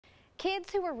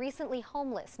Kids who were recently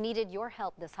homeless needed your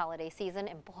help this holiday season,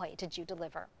 and boy, did you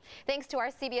deliver. Thanks to our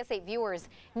CBS 8 viewers,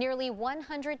 nearly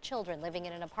 100 children living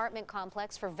in an apartment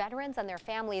complex for veterans and their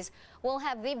families will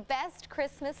have the best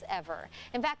Christmas ever.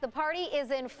 In fact, the party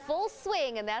is in full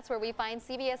swing, and that's where we find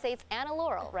CBS 8's Anna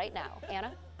Laurel right now.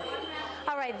 Anna?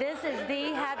 All right, this is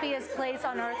the happiest place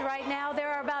on earth right now. There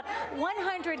are about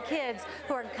 100 kids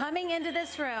who are coming into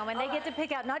this room, and they get to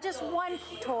pick out not just one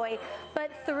toy, but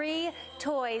 3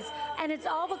 toys. And it's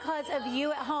all because of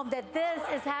you at home that this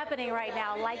is happening right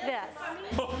now, like this.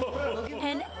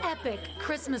 An epic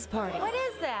Christmas party. What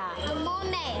is that? A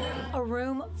mermaid. A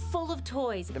room full of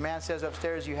toys. The man says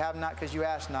upstairs, "You have not because you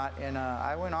ask not." And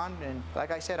I went on, and like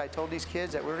I said, I told these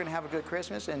kids that we're going to have a good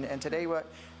Christmas, and today we're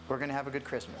going to have a good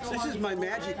Christmas. This is my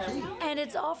magic key. And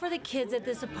it's all for the kids at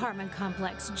this apartment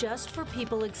complex, just for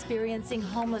people experiencing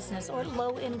homelessness or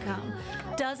low income.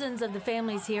 Dozens of the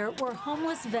families here were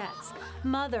homeless vets,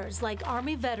 mothers like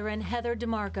Army veteran Heather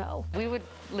DeMarco. We would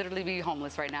literally be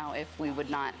homeless right now if we would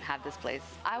not have this place.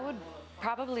 I would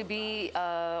probably be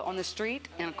on the street,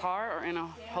 in a car, or in a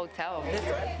hotel.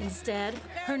 Instead,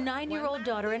 her 9-year-old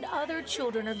daughter and other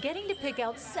children are getting to pick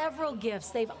out several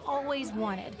gifts they've always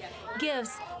wanted.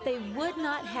 Gifts they would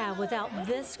not have without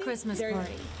this Christmas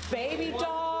party. Baby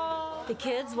doll. The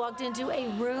kids walked into a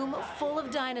room full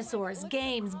of dinosaurs,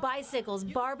 games, bicycles,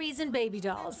 Barbies, and baby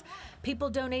dolls. People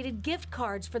donated gift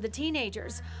cards for the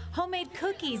teenagers, homemade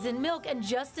cookies and milk, and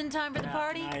just in time for the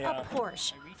party, a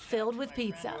Porsche filled with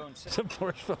pizza. It's a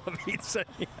Porsche full of pizza,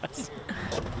 yes.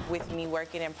 With me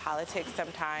working in politics,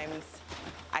 sometimes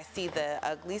I see the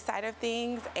ugly side of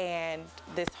things, and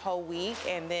this whole week,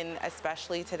 and then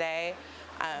especially today,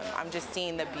 I'm just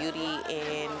seeing the beauty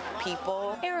in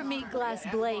people. Aramie Glass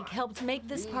Blake helped make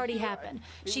this party happen.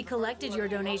 She collected your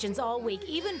donations all week,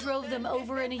 even drove them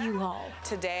over in a U-Haul.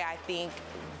 Today, I think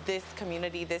this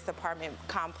community, this apartment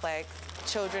complex,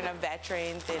 children of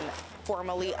veterans and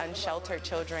formerly unsheltered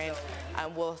children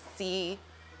will see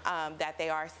that they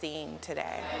are seeing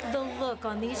today. The look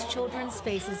on these children's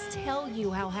faces tell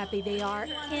you how happy they are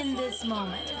in this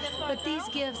moment. But these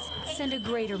gifts send a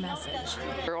greater message.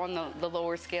 We're on the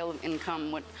lower scale of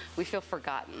income, we feel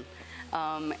forgotten.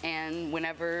 And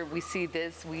whenever we see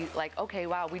this, we like, okay,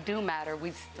 wow, we do matter.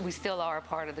 We still are a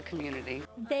part of the community.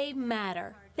 They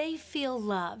matter. They feel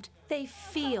loved. They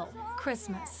feel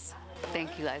Christmas.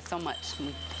 Thank you guys so much.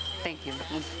 Thank you.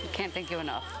 We can't thank you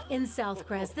enough. In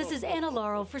Southcrest, this is Anna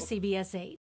Laurel for CBS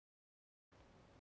 8.